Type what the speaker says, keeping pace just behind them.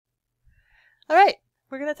All right,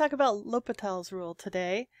 we're going to talk about L'Hopital's rule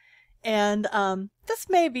today. And this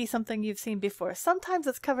may be something you've seen before. Sometimes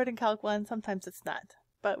it's covered in Calc 1, sometimes it's not.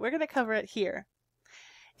 But we're going to cover it here.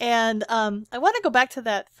 And I want to go back to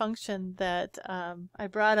that function that I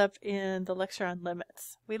brought up in the lecture on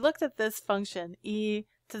limits. We looked at this function, e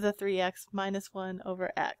to the 3x minus 1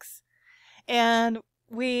 over x. And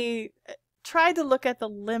we tried to look at the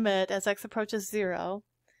limit as x approaches 0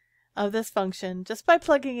 of this function just by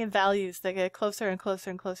plugging in values that get closer and closer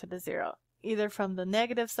and closer to 0, either from the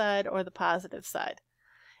negative side or the positive side.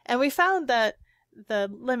 And we found that the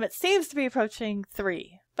limit seems to be approaching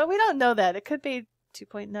 3, but we don't know that. It could be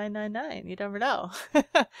 2.999. You never know.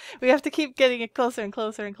 We have to keep getting it closer and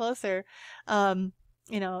closer and closer, to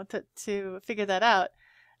figure that out.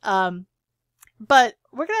 But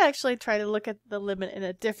we're going to actually try to look at the limit in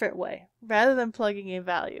a different way, rather than plugging in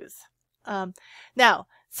values.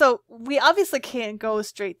 So we obviously can't go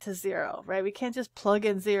straight to 0, right? We can't just plug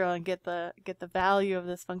in 0 and get the value of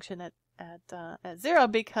this function at 0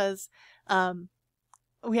 because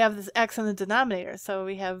we have this x in the denominator. So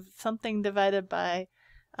we have something divided by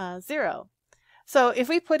 0. So if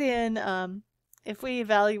we put in, if we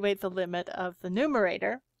evaluate the limit of the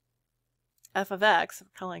numerator, f of x,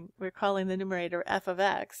 we're calling the numerator f of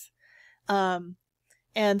x.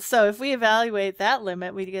 And so if we evaluate that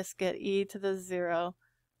limit, we just get e to the 0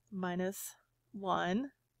 minus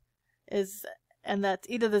 1 and that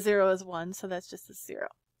e to the 0 is 1, so that's just a 0.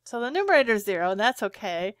 So the numerator is 0, and that's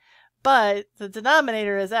okay, but the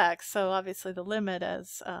denominator is x, so obviously the limit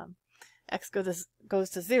as x goes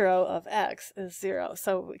to 0 of x is 0,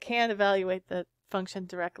 so we can't evaluate the function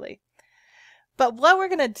directly. But what we're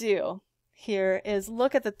going to do here is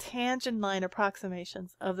look at the tangent line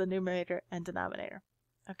approximations of the numerator and denominator.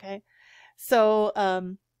 Okay, so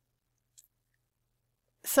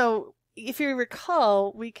if you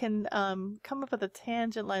recall, we can come up with a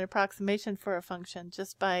tangent line approximation for a function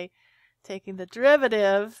just by taking the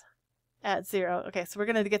derivative at 0. Okay, so we're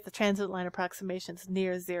going to get the tangent line approximations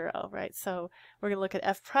near 0, right? So we're going to look at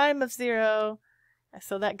f prime of 0.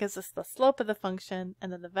 So that gives us the slope of the function,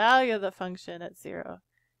 and then the value of the function at 0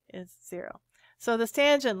 is 0. So this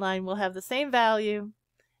tangent line will have the same value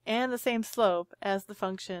and the same slope as the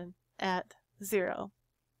function at 0.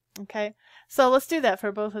 Okay, so let's do that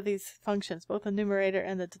for both of these functions, both the numerator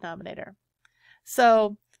and the denominator.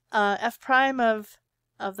 So f prime of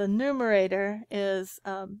the numerator is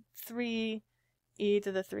 3 e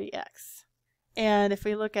to the 3x. And if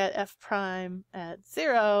we look at f prime at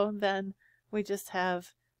 0, then we just have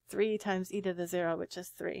 3 times e to the 0, which is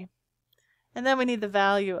 3. And then we need the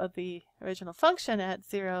value of the original function at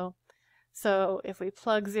 0. So if we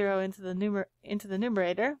plug 0 into the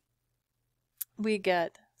numerator, we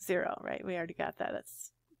get 0, right? We already got that.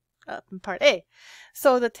 That's up in part A.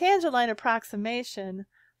 So the tangent line approximation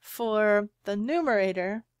for the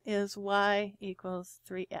numerator is y equals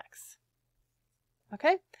 3x.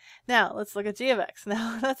 Okay, now let's look at g of x.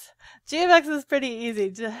 Now g of x is pretty easy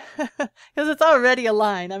because it's already a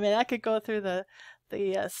line. I mean, I could go through the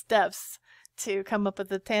steps to come up with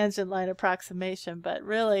the tangent line approximation, but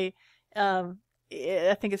really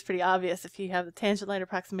I think it's pretty obvious. If you have the tangent line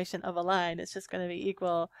approximation of a line, it's just going to be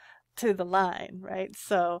equal to the line, right?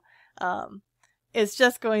 So it's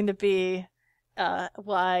just going to be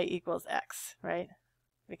y equals x, right?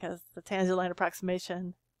 Because the tangent line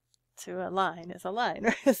approximation to a line is a line,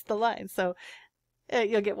 right? It's the line. So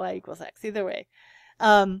you'll get y equals x either way.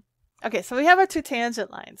 Okay, so we have our two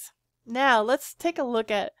tangent lines. Now let's take a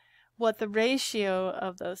look at what the ratio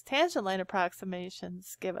of those tangent line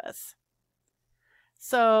approximations give us.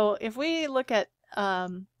 So if we look at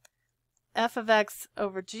f of x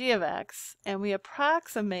over g of x, and we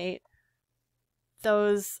approximate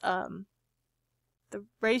those the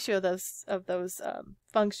ratio of those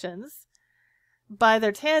functions by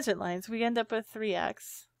their tangent lines, we end up with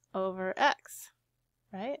 3x over x,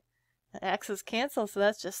 right? And x's cancel, so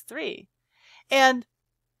that's just 3. And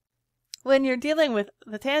when you're dealing with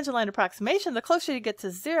the tangent line approximation, the closer you get to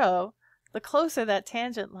 0, the closer that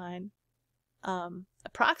tangent line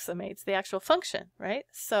approximates the actual function, right?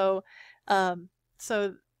 So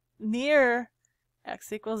so near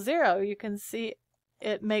x equals 0, you can see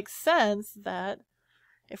it makes sense that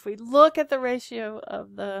if we look at the ratio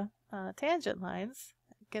of the tangent lines,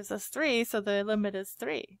 it gives us 3, so the limit is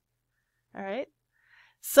 3. All right.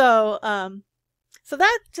 So so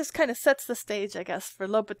that just kind of sets the stage, I guess, for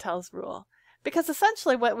L'Hopital's rule, because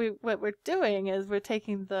essentially what we're doing is we're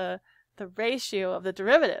taking the ratio of the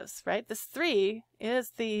derivatives, right? This 3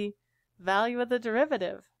 is the value of the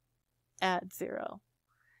derivative at 0,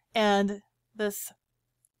 and this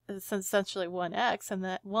is essentially 1x, and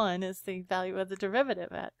that 1 is the value of the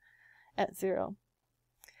derivative at 0.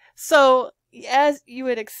 So as you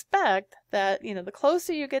would expect that, the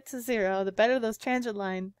closer you get to 0, the better those tangent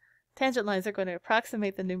lines are going to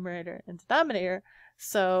approximate the numerator and denominator.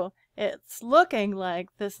 So it's looking like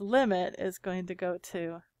this limit is going to go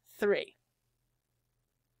to 3.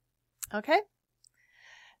 Okay?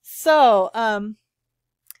 So I'm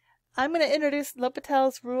going to introduce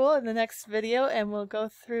L'Hopital's rule in the next video, and we'll go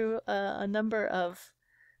through a number of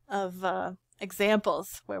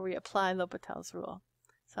examples where we apply L'Hopital's rule.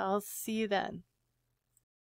 So I'll see you then.